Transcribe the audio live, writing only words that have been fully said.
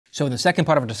So in the second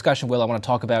part of our discussion, Will, I want to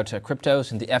talk about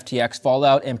cryptos and the FTX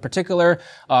fallout, in particular,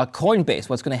 Coinbase,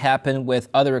 what's going to happen with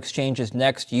other exchanges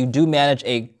next. You do manage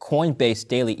a Coinbase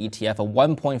daily ETF, a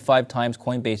 1.5 times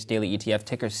Coinbase daily ETF,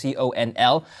 ticker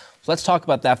CONL. So let's talk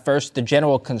about that first. The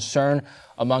general concern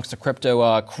amongst the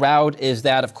crypto crowd is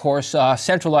that, of course,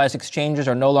 centralized exchanges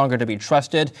are no longer to be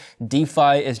trusted.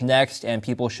 DeFi is next, and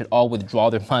people should all withdraw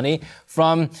their money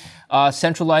from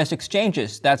centralized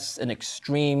exchanges. That's an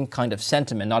extreme kind of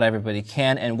sentiment. Not everybody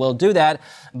can and will do that,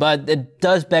 but it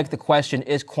does beg the question,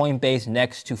 is Coinbase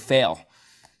next to fail?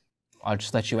 I'll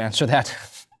just let you answer that.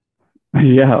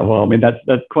 Yeah, well, I mean,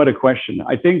 that's quite a question.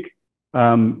 I think,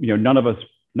 none of us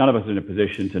are in a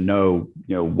position to know,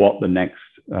 what the next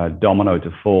domino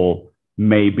to fall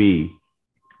may be.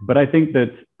 But I think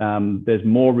that there's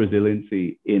more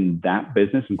resiliency in that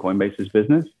business, in Coinbase's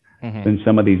business, than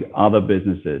some of these other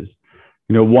businesses.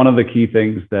 One of the key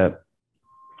things that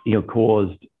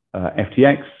caused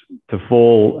FTX to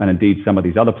fall, and indeed some of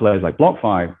these other players like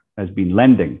BlockFi, has been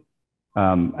lending.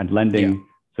 And lending,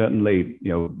 certainly,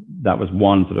 that was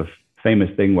one sort of famous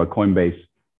thing where Coinbase,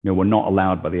 were not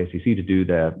allowed by the SEC to do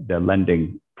their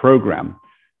lending program.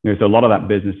 So a lot of that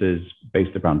business is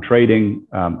based around trading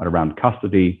and around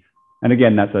custody. And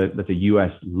again, that's a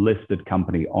US listed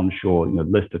company, onshore,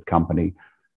 listed company.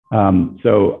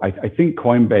 So I think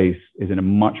Coinbase is in a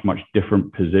much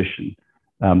different position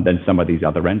than some of these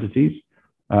other entities.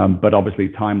 But obviously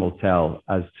time will tell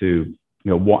as to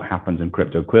what happens in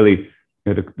crypto. Clearly,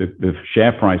 the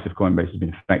share price of Coinbase has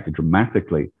been affected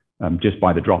dramatically just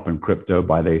by the drop in crypto,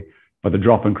 by the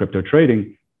drop in crypto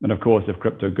trading. And of course, if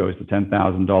crypto goes to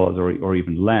 $10,000 or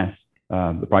even less,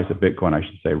 the price of Bitcoin, I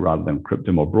should say, rather than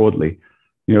crypto more broadly,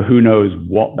 who knows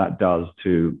what that does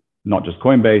to not just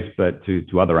Coinbase, but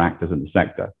to other actors in the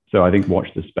sector. So I think watch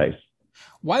this space.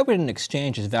 Why would an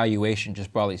exchange's valuation,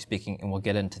 just broadly speaking, and we'll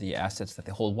get into the assets that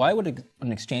they hold, why would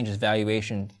an exchange's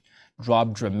valuation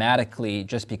drop dramatically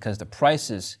just because the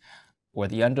prices or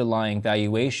the underlying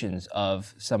valuations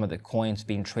of some of the coins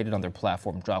being traded on their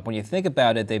platform drop? When you think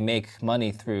about it, they make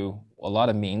money through a lot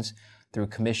of means, through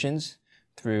commissions,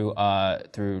 through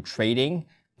trading.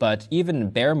 But even in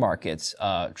bear markets,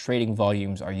 trading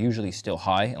volumes are usually still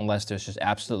high unless there's just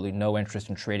absolutely no interest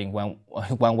in trading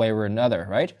one way or another,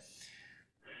 right?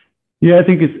 Yeah, I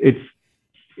think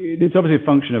it's obviously a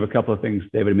function of a couple of things,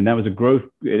 David. I mean, it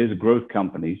is a growth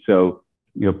company. So,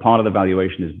 part of the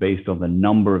valuation is based on the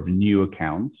number of new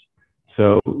accounts.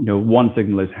 So, one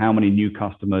signal is how many new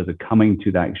customers are coming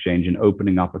to that exchange and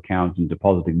opening up accounts and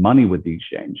depositing money with the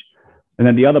exchange. And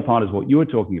then the other part is what you were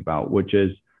talking about, which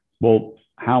is, well,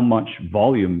 how much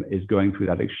volume is going through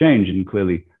that exchange? And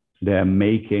clearly they're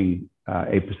making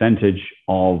a percentage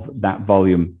of that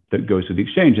volume that goes through the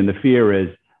exchange. And the fear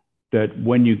is that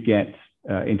when you get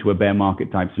into a bear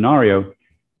market type scenario,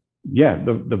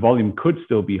 the volume could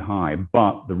still be high,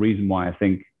 but the reason why I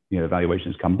think the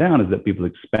valuations come down is that people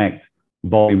expect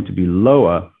volume to be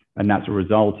lower, and that's a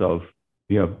result of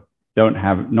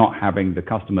not having the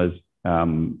customers,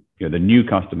 the new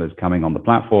customers coming on the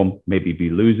platform, maybe be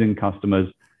losing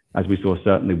customers, as we saw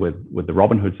certainly with the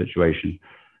Robinhood situation.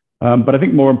 But I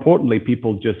think more importantly,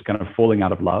 people just kind of falling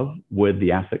out of love with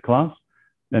the asset class,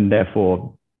 and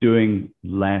therefore doing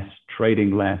less,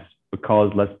 trading less,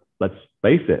 because let's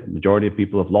face it, the majority of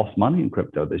people have lost money in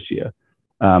crypto this year.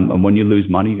 And when you lose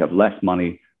money, you have less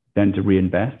money then to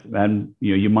reinvest, and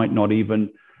you might not even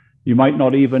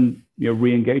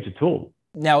re-engage at all.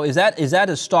 Now, is that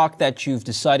a stock that you've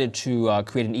decided to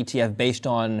create an ETF based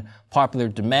on popular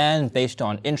demand, based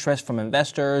on interest from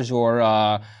investors,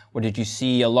 or did you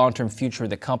see a long-term future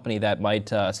of the company that might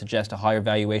suggest a higher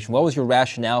valuation? What was your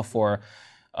rationale for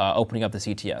opening up this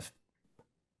ETF?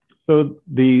 So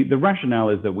the rationale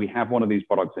is that we have one of these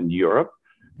products in Europe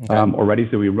already.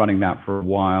 So we're running that for a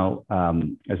while.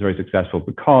 It's very successful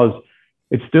because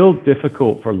it's still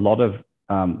difficult for a lot of,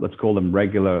 let's call them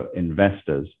regular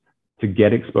investors, to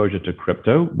get exposure to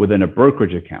crypto within a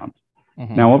brokerage account.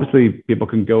 Now, obviously, people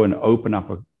can go and open up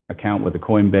an account with a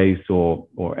Coinbase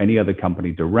or any other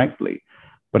company directly.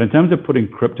 But in terms of putting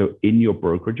crypto in your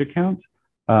brokerage account,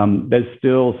 there's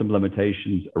still some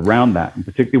limitations around that, and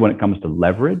particularly when it comes to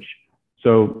leverage.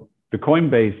 So the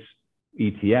Coinbase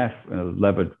ETF,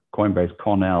 levered Coinbase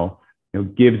CONL,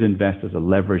 gives investors a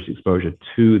leveraged exposure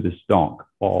to the stock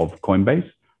of Coinbase.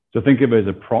 So think of it as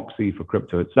a proxy for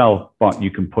crypto itself, but you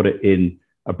can put it in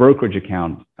a brokerage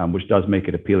account, which does make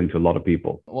it appealing to a lot of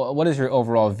people. Well, what is your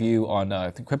overall view on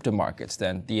the crypto markets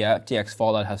then? The FTX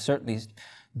fallout has certainly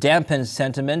dampened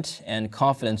sentiment and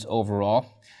confidence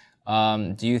overall.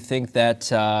 Do you think that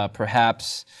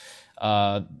perhaps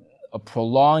a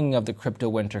prolonging of the crypto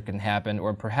winter can happen,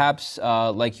 or perhaps,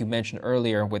 like you mentioned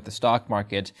earlier with the stock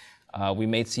market, we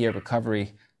may see a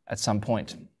recovery at some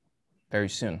point very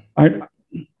soon.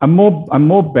 I'm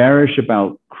more bearish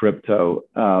about crypto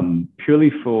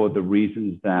purely for the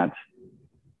reasons that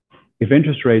if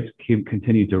interest rates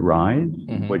continue to rise,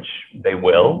 which they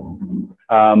will,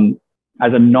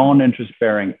 as a non-interest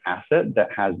bearing asset that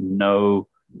has no,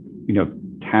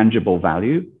 tangible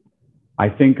value, I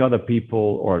think other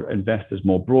people or investors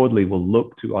more broadly will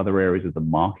look to other areas of the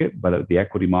market, whether it's the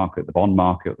equity market, the bond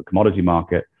market, the commodity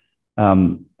market,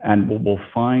 and we'll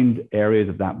find areas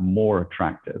of that more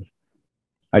attractive.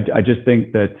 I just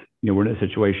think that we're in a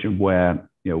situation where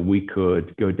we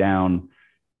could go down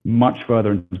much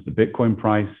further into the Bitcoin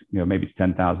price, maybe it's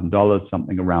 $10,000,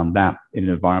 something around that, in an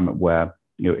environment where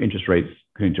interest rates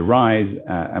continue to rise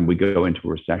and we go into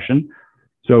a recession.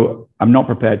 So I'm not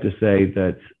prepared to say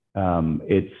that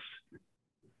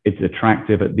it's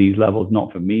attractive at these levels,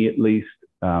 not for me at least.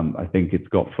 I think it's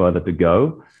got further to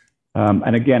go.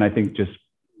 And again, I think just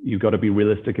you've got to be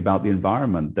realistic about the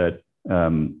environment that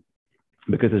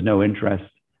because there's no interest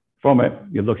from it,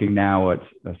 you're looking now at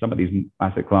some of these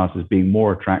asset classes being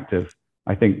more attractive,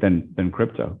 I think, than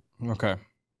crypto. Okay.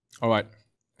 All right.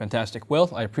 Fantastic. Will,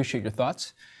 I appreciate your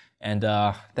thoughts. And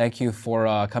thank you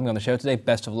for coming on the show today.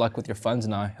 Best of luck with your funds,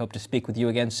 and I hope to speak with you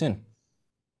again soon.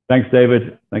 Thanks,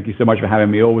 David. Thank you so much for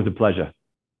having me. Always a pleasure.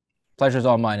 Pleasure's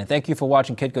all mine. And thank you for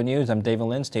watching Kitco News. I'm David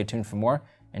Lin. Stay tuned for more.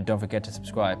 And don't forget to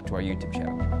subscribe to our YouTube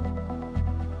channel.